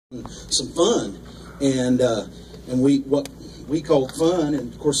some fun, and what we called fun,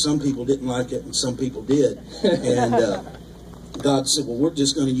 and of course some people didn't like it and some people did, and God said, well, we're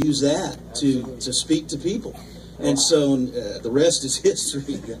just going to use that to speak to people. And so the rest is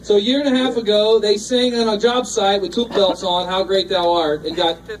history. So a year and a half ago, they sang on a job site with tool belts on, "How Great Thou Art," and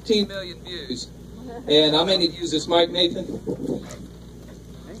got 15 million views. And I may need to use this mic, Nathan.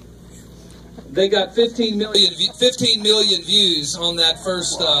 They got 15 million views on that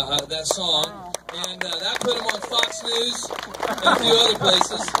first that song, and that put them on Fox News and a few other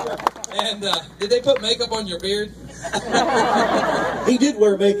places. And did they put makeup on your beard? He did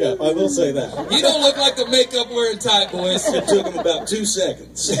wear makeup, I will say that. You don't look like the makeup wearing type, boys. It took him about 2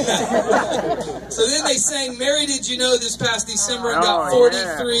 seconds. So then they sang "Mary Did You Know" this past December and got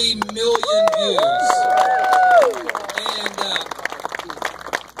 43 million views. And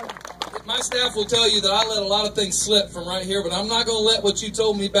my staff will tell you that I let a lot of things slip from right here, but I'm not going to let what you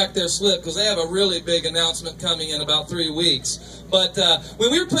told me back there slip, because they have a really big announcement coming in about 3 weeks. But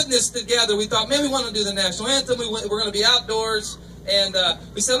when we were putting this together, we thought, man, we want to do the national anthem. We're going to be outdoors. And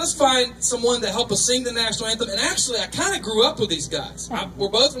we said, let's find someone to help us sing the national anthem. And actually, I kind of grew up with these guys. We're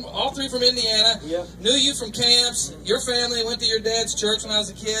all three from Indiana. Yep. Knew you from camps. Your family went to your dad's church when I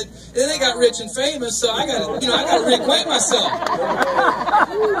was a kid. And then they got rich and famous, so I got to reacquaint myself.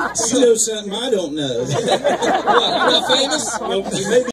 You know something I don't know. What, I'm not famous? Well, you may be